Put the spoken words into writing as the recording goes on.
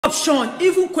option.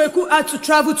 Even Kweku had to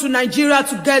travel to Nigeria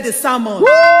to get the salmon.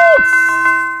 What?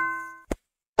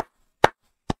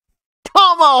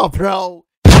 Come on, bro.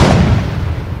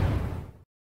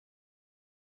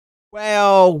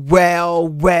 Well,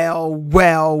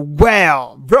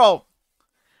 bro.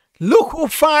 Look who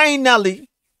finally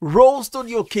rose to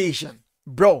the occasion,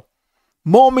 bro.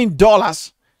 Mommy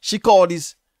Dollars, she called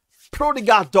this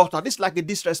prodigal daughter. This is like a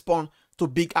disresponse to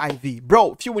Big IV.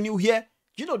 Bro, if you were new here,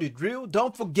 you know the drill.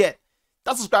 Don't forget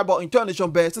that subscribe button, turn the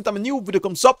bell. Anytime a new video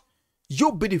comes up,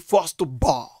 you'll be the first to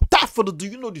ball. That for the do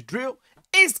you know the drill?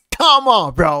 It's come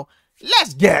on, bro.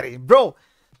 Let's get it, bro.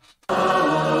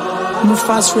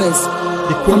 Mufas Rest.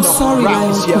 I'm sorry,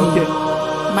 Lion Queen. Okay.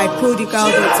 My prodigal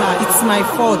daughter, it's my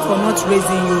fault for not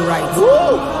raising you right.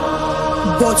 Woo!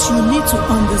 But you need to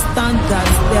understand that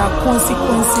there are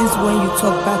consequences when you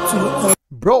talk back to your elders.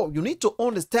 Bro, you need to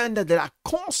understand that there are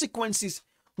consequences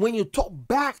when you talk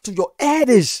back to your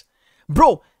elders.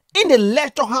 Bro, in the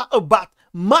lecture about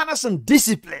manners and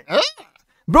discipline.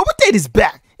 Bro, we take this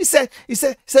back. He said,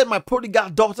 my prodigal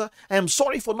daughter, I am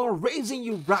sorry for not raising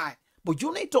you right. But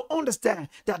you need to understand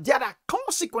that there are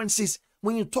consequences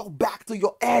when you talk back to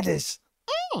your elders.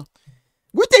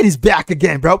 We take this back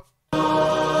again, bro.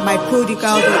 My prodigal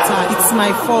daughter, it's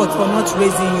my fault for not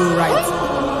raising you right.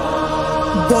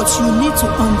 But you need to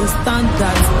understand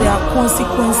that there are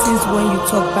consequences when you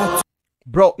talk back to.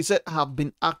 Bro, he said, I have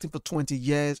been acting for 20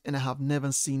 years and I have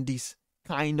never seen this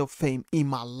kind of fame in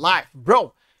my life.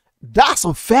 Bro, that's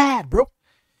unfair, bro.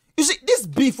 You see, this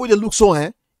beef where they look so,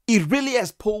 it really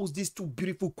exposed these two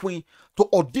beautiful queens to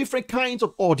all different kinds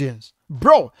of audience.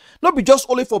 Bro, not be just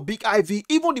only for Big IV,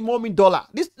 even the Mommy Dollar.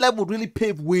 This level really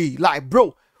paved way. Like,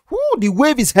 bro, the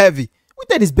wave is heavy. We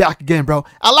take this back again, bro.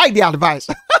 I like the advice.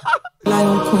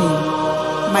 Lion Queen,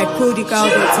 my prodigal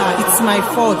daughter, it's my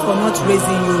fault for not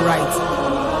raising you right.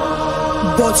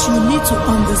 But you need to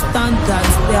understand that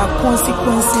there are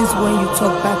consequences when you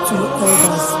talk back to your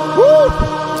elders. Woo!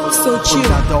 So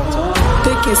chill,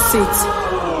 take a seat,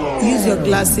 use your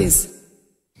glasses,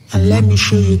 and let me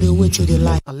show you the way to the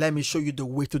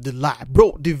light.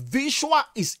 Bro, the visual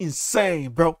is insane,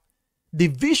 bro. The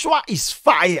visual is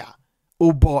fire.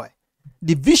 Oh boy.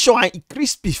 The visual is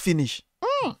crispy finish.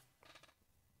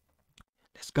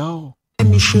 Let's go. Let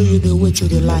me show you the way to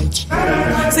the light.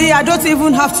 See, I don't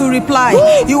even have to reply.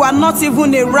 Woo! You are not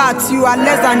even a rat. You are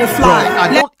less than a fly. Bro,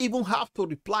 I don't even have to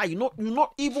reply. You're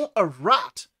not even a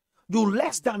rat. You're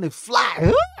less than a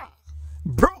fly.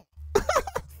 Bro.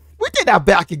 We take that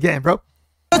back again, bro.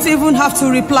 Don't even have to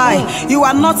reply. You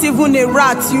are not even a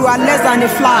rat. You are less than a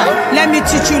fly. Let me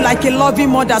teach you like a loving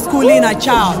mother schooling a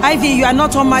child. Ivy, you are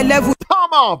not on my level.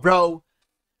 Come on, bro.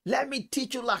 Let me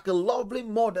teach you like a lovely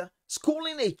mother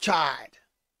schooling a child.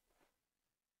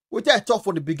 Which I talked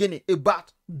from the beginning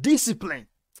about discipline.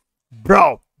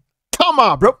 Bro. Come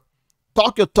on, bro.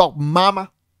 Talk your talk,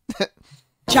 mama.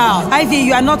 Child, Ivy,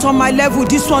 you are not on my level.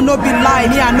 This one no be lie.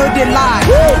 Me, I know they lie.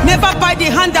 Woo! Never buy the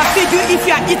hand that feed you if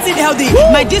you are eating healthy.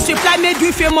 Woo! My this reply made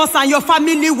you famous and your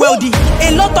family wealthy. Woo!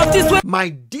 A lot of this way.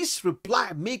 My this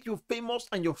reply make you famous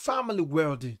and your family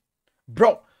wealthy.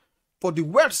 Bro, for the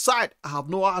word side, I have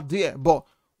no idea. But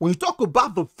when you talk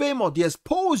about the fame or the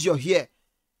exposure here,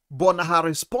 but now her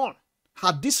respond,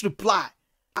 her this reply,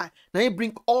 now you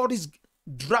bring all this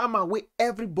drama where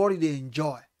everybody they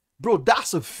enjoy. Bro,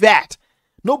 that's a fact.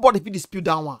 Nobody can dispute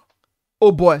that one.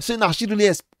 Oh boy, see now she really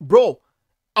is, bro.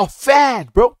 A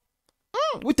fad, bro.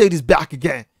 We take this back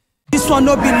again. This one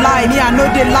no be lie, me I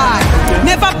know they lie.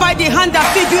 Never buy the hand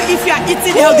that feed you if you are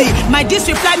eating healthy. My this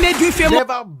reply made you famous.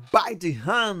 Never buy the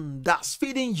hand that's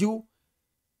feeding you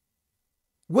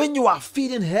when you are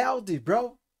feeding healthy,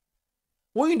 bro.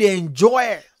 When you enjoy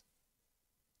it,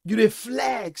 you the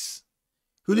flex,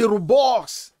 you the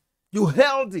robust, you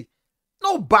healthy.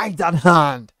 No buy that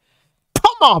hand.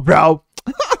 Come on, bro.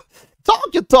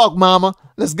 Talk your talk, mama.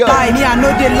 Let's go. I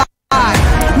know they lie.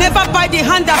 Never buy the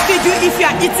hand that feed you if you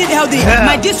are eating healthy. Yeah.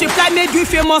 My this reply made you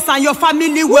famous and your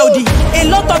family wealthy. A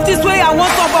lot of this way I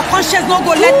want to talk, but conscience no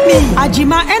go let me.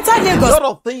 Ajima enter Lagos. A lot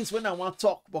of things when I want to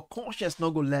talk, but conscience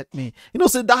no go let me. You know,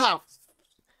 say that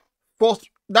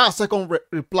second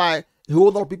reply, a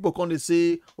whole lot of people come to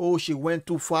say, oh, she went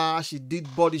too far, she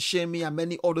did body shaming and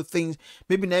many other things.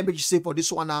 Maybe now she say for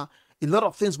this one now, a lot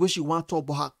of things where she want to talk,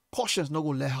 but her conscience no go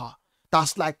let her.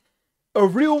 That's like a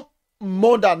real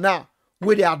mother now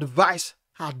where they advise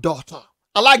her daughter.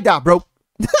 I like that, bro.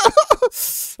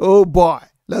 Oh boy,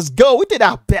 let's go. We did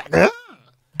that back.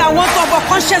 I want to, but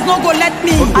conscience no go let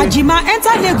me. Ajima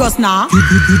enter Lagos now.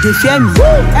 You dey fear me.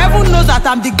 Everyone knows that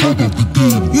I'm the good.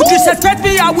 You disrespect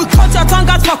me, I will cut your tongue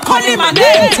out for calling my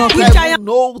name. Everyone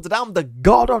knows that I'm the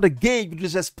god of the game. You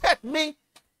disrespect me,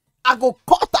 I go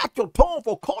cut out your tongue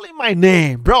for calling my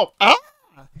name, bro.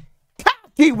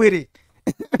 Khaki with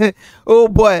it. Oh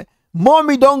boy,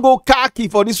 mommy don't go khaki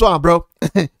for this one, bro.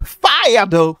 Fire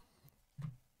though.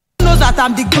 Knows that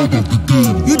I'm the good.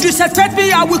 You disrespect me,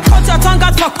 I will cut your tongue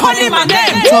out for calling my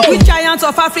name. We giants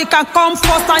of Africa come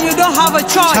first and you don't have a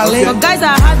choice. Your guys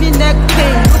are having neck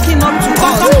pain, looking up to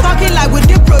us. I'm talking like with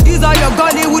the producer, your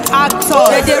Hollywood actor.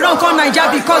 They run on Niger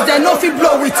because they no fit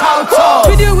blow without us.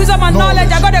 With the wisdom and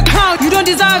knowledge, I got the crown, you don't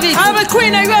deserve it. I'm a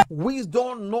queen and you're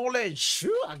wisdom, knowledge,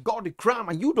 I got the crown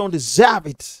and you don't deserve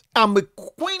it. I'm a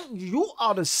queen, you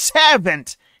are the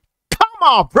servant. Come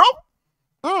on,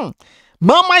 bro.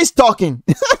 Mama is talking.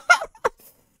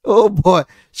 Oh boy,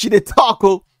 she the talk.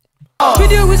 Oh.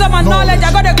 With you wisdom and knowledge,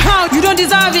 I got the crown, you don't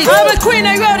deserve it. I'm a queen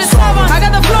and you're the servant. I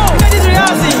got the flow, ladies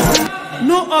rehearsing.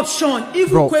 No option. Even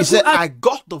bro, he said, I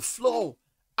got the flow.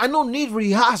 I don't need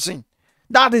rehearsing.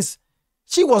 That is,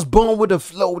 she was born with the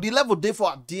flow. The level there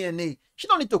for her DNA. She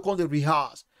don't need to call the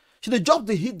rehearse. She the job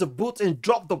to hit the boots and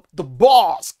drop the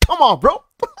balls. Come on, bro.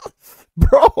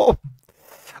 Bro.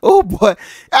 Oh boy,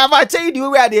 am I telling you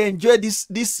where they enjoy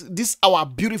this our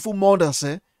beautiful mothers,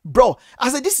 eh? Bro, I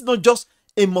said this is not just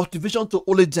a motivation to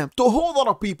only them, to a whole lot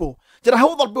of people. There are a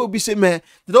whole lot of people be saying, man,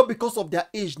 they don't because of their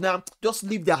age now, just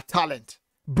leave their talent.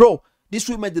 Bro, these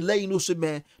women they let you know, say,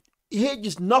 man, age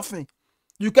is nothing.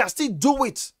 You can still do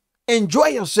it. Enjoy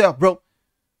yourself, bro.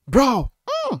 Bro,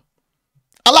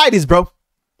 I like this, bro.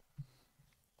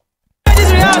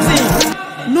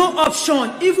 No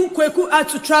option. Even Kweku had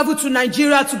to travel to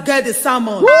Nigeria to get the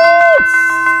salmon.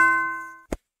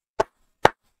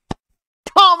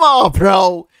 Come on,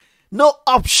 bro. No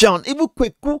option. Even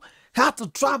Kweku had to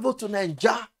travel to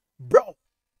Nigeria, bro,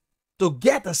 to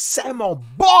get the salmon.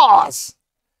 Boss.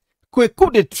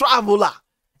 Kweku the traveler.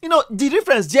 You know, the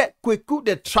difference yet, Kweku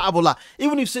the traveler.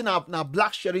 Even if you say now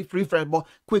Black Sheriff reference, but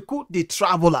Kweku the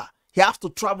traveler. He has to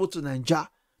travel to Nigeria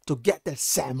to get the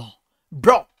salmon.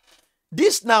 Bro.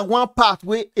 This now one part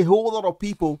where a whole lot of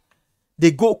people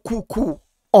they go cuckoo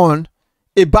on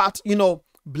about, you know,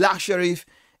 Black Sheriff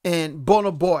and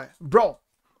Burna Boy. Bro,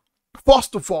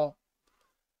 first of all,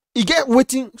 you get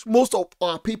waiting most of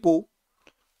our people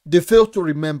they fail to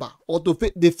remember or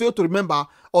they fail to remember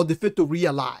or they fail to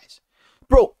realize.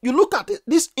 Bro, you look at it,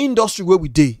 this industry where we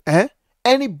did,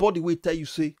 anybody will tell you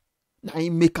say now he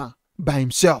make by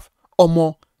himself or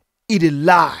more it a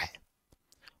lie.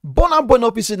 Burna Boy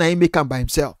no person na he make by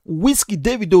himself. Whiskey,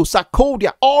 Davido,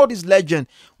 Sarkodie, all these legends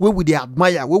where we they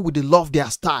admire, where we they love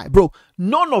their style, bro.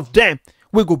 None of them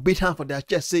will go beat hand for their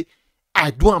chest say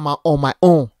I do am on my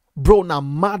own, bro. Now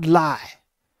mad lie.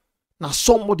 Now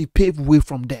somebody paved way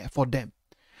from there for them.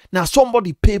 Now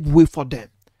somebody paved way for them.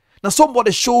 Now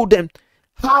somebody show them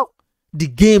how the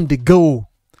game they go.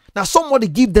 Now somebody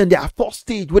give them their first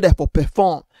stage where they for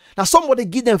perform. Now somebody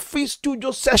give them free studio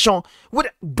session with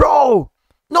bro.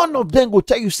 None of them go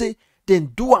tell you, say, then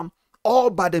do them all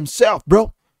by themselves,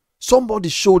 bro. Somebody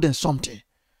showed them something.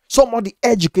 Somebody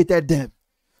educated them.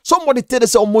 Somebody tell them,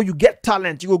 say, oh, more you get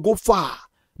talent, you will go far.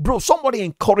 Bro, somebody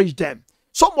encourage them.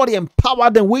 Somebody empower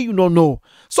them where you don't know.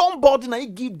 Somebody now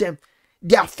give them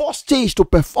their first stage to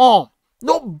perform.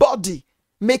 Nobody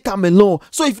make them alone.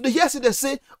 So if they hear they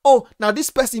say, oh, now this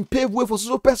person paved way for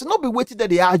so person, not be waiting that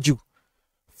they argue.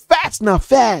 Facts now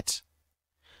facts.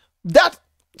 That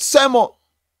sermon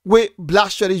where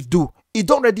Black Sheriff do, it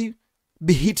already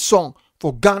be hit song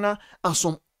for Ghana and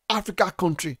some Africa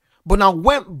country. But now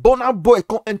when Burna Boy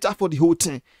can enter for the whole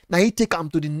thing, now he take him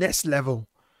to the next level.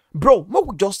 Bro, we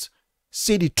just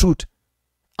say the truth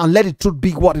and let the truth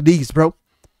be what it is, bro.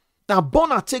 Now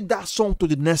Burna take that song to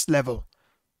the next level.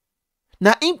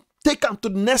 Now him take him to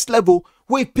the next level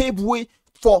where he pave way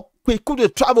for Kweku the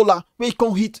traveler where he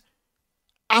can hit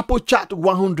Apple Chart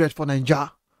 100 for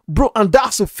Nigeria. Bro, and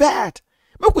that's a fact.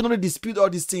 We don't dispute all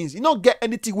these things. You don't get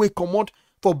anything we come out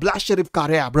for Black Sheriff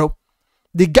career, bro.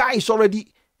 The guy is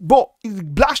already, but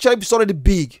Black Sheriff is already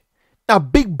big. Now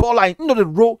big baller, you know the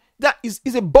role that is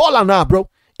a baller now, bro.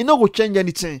 It not go change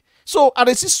anything. So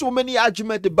I see so many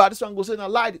arguments about this one. Go say, "I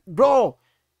lied, bro.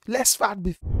 Let's fight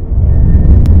before."